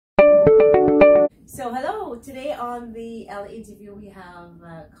So hello, today on the Elly interview we have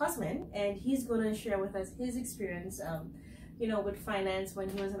Cosmin, and he's going to share with us his experience with finance when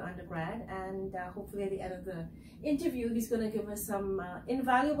he was an undergrad, and hopefully at the end of the interview he's going to give us some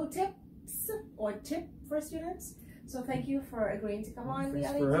invaluable tips or tip for students. So thank you for agreeing to come on the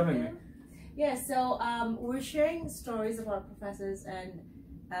Elly interview. Thanks for having me. Yeah, so we're sharing stories about professors and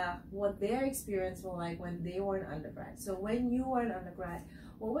what their experience was like when they were an undergrad. So when you were an undergrad,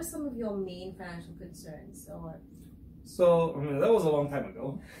 what were some of your main financial concerns? So, I mean, that was a long time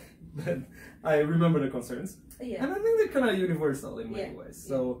ago, but I remember the concerns. Yeah. And I think they're kind of universal in many ways.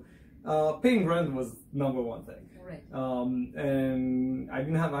 So, paying rent was number one thing. Right. And I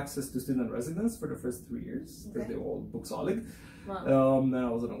didn't have access to student residence for the first 3 years because they were all book solid. Wow. And I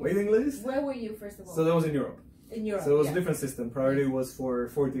was on a waiting list. Where were you, first of all? So that was in Europe. In Europe, so it was a different system. Priority was for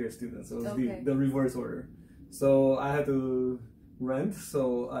fourth-year students. So it was the reverse order. So I had to rent,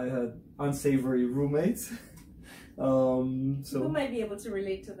 so I had unsavory roommates. So people might be able to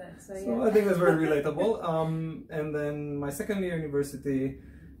relate to that. So I think that's very relatable. And then my second year university,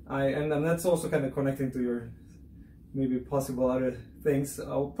 and that's also kind of connecting to your maybe possible other things.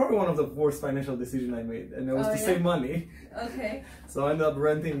 Probably one of the worst financial decisions I made, and it was to save money. Okay. So I ended up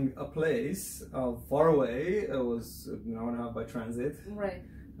renting a place far away. It was an hour and a half by transit. Right.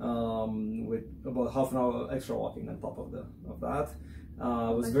 With about half an hour extra walking on top of that.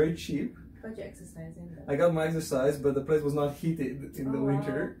 It was very cheap. Got your exercise in there. I got my exercise, but the place was not heated in the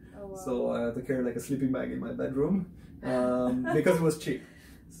winter. Oh, wow. So I had to carry like a sleeping bag in my bedroom because it was cheap.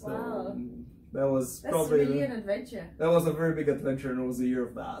 So that's probably really an adventure. That was a very big adventure, and it was a year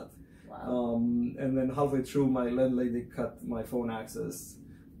of that. Wow. And then halfway through, my landlady cut my phone access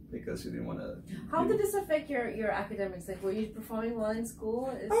because she didn't want to. How did this affect your academics? Like, were you performing well in school?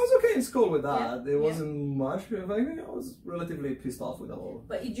 I was okay in school with that. It wasn't much. I think I was relatively pissed off with the whole.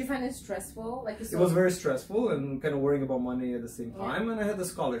 But did you find it stressful? Like, it was very stressful and kind of worrying about money at the same time. And I had the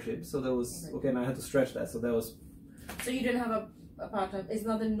scholarship, so that was okay. And I had to stretch that, so that was. So you didn't have a part-time. It's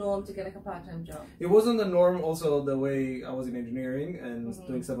not the norm to get like a part-time job. It wasn't the norm. Also, the way I was in engineering and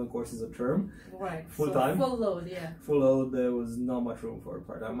doing 7 courses a term, right? Full time, full load, yeah. Full load. There was not much room for a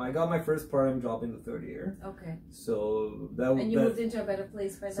part-time. I got my first part-time job in the 3rd year. Okay. So that. And you moved into a better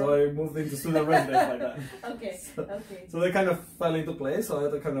place by then. So I moved into student residence by then. Okay. So they kind of fell into place. So I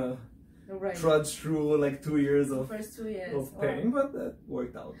had to kind of. Trudge through like 2 years of first 2 years of pain, but that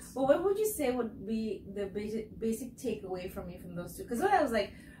worked out. Well, what would you say would be the basic takeaway from you from those two? Because when I was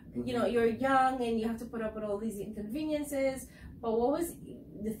like, you're young and you have to put up with all these inconveniences, but what was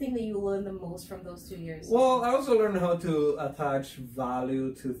the thing that you learned the most from those 2 years? Well, I also learned how to attach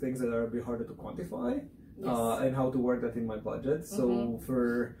value to things that are a bit harder to quantify, and how to work that in my budget. So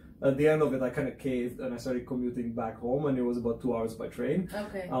at the end of it, I kind of caved and I started commuting back home, and it was about 2 hours by train.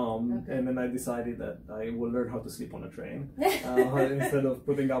 Okay. And then I decided that I will learn how to sleep on a train instead of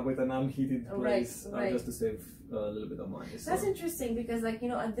putting up with an unheated place just to save a little bit of money. So. That's interesting because, like,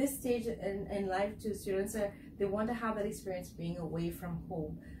 at this stage in life, too, students they want to have that experience being away from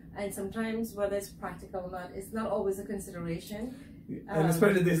home, and sometimes whether it's practical or not, it's not always a consideration. And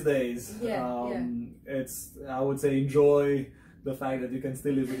especially these days, it's I would say enjoy the fact that you can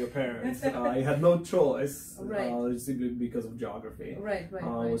still live with your parents. I had no choice, simply because of geography. Right.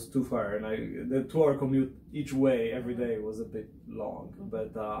 It was too far, and the 2-hour commute each way every day was a bit long.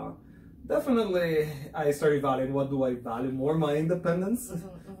 But definitely, I started valuing what do I value more: my independence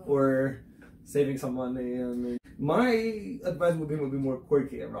or saving some money. And my advice would be more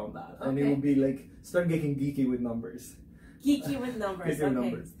quirky around that, and it would be like start getting geeky with numbers. Geeky with numbers. Geeky with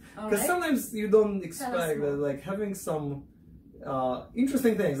numbers. Because sometimes you don't expect that, like having some.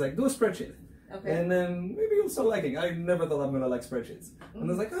 Interesting things like do a spreadsheet, and then maybe you'll start liking. I never thought I'm gonna like spreadsheets, and I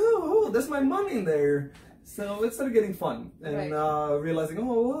was like, oh, there's my money in there. So it started getting fun, and realizing,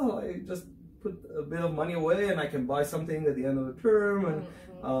 oh well, I just put a bit of money away, and I can buy something at the end of the term,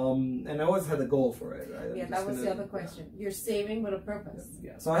 and I always had a goal for it. Right? Yeah, that was the other question. You're saving with a purpose.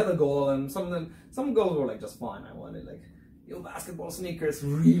 Yeah, so I had a goal, and some goals were like just fun. I wanted like basketball sneakers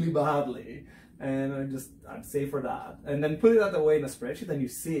really badly. And I'd save for that, and then put it out away in a spreadsheet, and you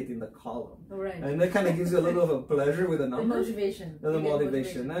see it in the column, and that kind of gives you a little of a pleasure with the numbers, the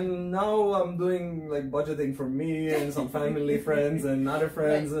motivation. And now I'm doing like budgeting for me and some family friends and other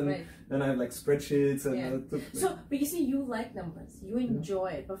friends, and then I have like spreadsheets and. But you see, you like numbers, you enjoy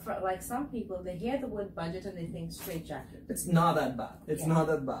it, but for like some people, they hear the word budget and they think straitjacket. It's not that bad. It's not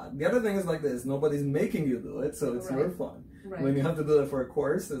that bad. The other thing is like this: nobody's making you do it, so it's your fun. When you have to do it for a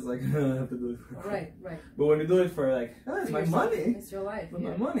course, it's like I have to do it. Right, right. But when you do it for like, oh, it's my money. It's your life. With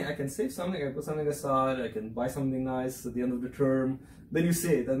my money, I can save something, I put something aside, I can buy something nice at the end of the term. Then you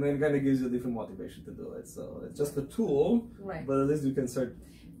see it, and then it kind of gives you a different motivation to do it. So it's just a tool, Right. but at least you can start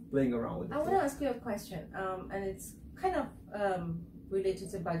playing around with it. I want to ask you a question, and it's kind of related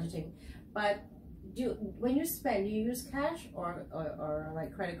to budgeting. But when you spend, do you use cash or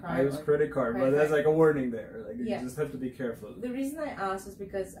like credit card? I use credit card, but there's like a warning there. Like you just have to be careful. The reason I ask is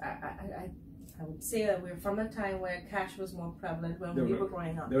because I would say that we're from a time where cash was more prevalent when we were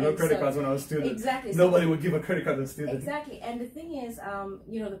growing up. There were no credit cards when I was a student. Exactly. Nobody would give a credit card to a student. Exactly. And the thing is,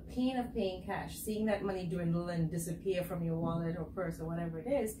 you know, the pain of paying cash, seeing that money dwindle and disappear from your wallet or purse or whatever it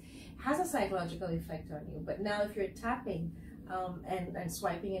is, has a psychological effect on you. But now if you're tapping and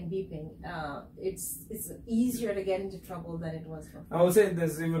swiping and beeping, it's easier to get into trouble than it was before. I would say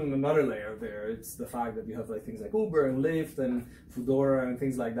there's even another layer there. It's the fact that you have like things like Uber and Lyft and Foodora and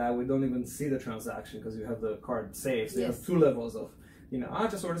things like that. We don't even see the transaction because you have the card saved. So you have two levels of, you know, I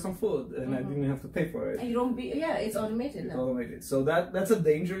just ordered some food and I didn't have to pay for it. And you don't it's automated now. It's automated. So that's a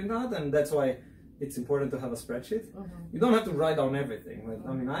danger in that, and that's why it's important to have a spreadsheet. You don't have to write down everything. Like,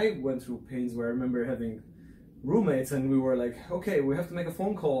 I mean, I went through pains where I remember having roommates and we were like, okay, we have to make a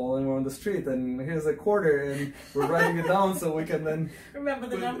phone call and we're on the street and here's a quarter and we're writing it down so we can then remember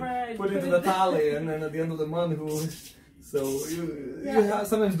the number, put it into the tally, and then at the end of the month you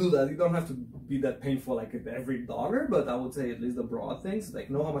sometimes do that. You don't have to be that painful like every dollar, but I would say at least the broad things, like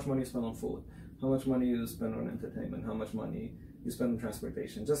know how much money you spend on food, how much money you spend on entertainment, how much money you spend on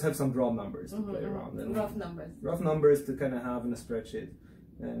transportation. Just have some broad numbers to play around. And rough numbers to kind of have in a spreadsheet.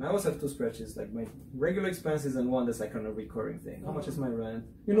 And I always have two spreadsheets, like my regular expenses and one that's like kind of recurring thing. How much is my rent?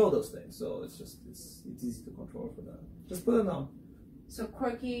 You know those things, so it's easy to control for that. Just put it down. So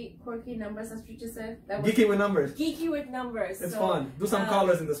quirky numbers, that's what you just said? Geeky with numbers. Geeky with numbers. It's fun. Do some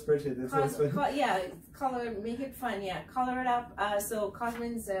colors in the spreadsheet. Color, make it fun, color it up. So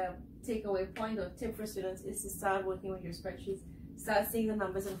Cosmin's takeaway point or tip for students is to start working with your spreadsheets. Start seeing the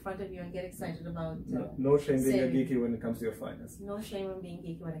numbers in front of you and get excited about no shame being a geeky when it comes to your finance. No shame in being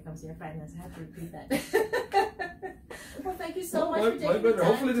geeky when it comes to your finance. I have to repeat that. Well, thank you so much for taking the time.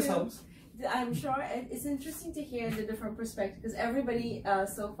 Hopefully this helps. I'm sure it's interesting to hear the different perspectives because everybody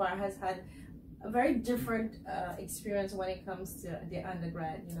so far has had a very different experience when it comes to the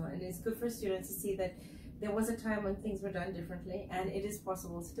undergrad, you know, and it's good for students to see that there was a time when things were done differently and it is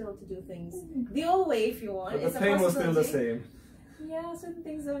possible still to do things the old way if you want. But the pain was still the same. Yeah, certain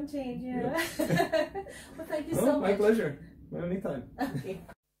things don't change, Well, thank you so much. My pleasure. Anytime. Okay.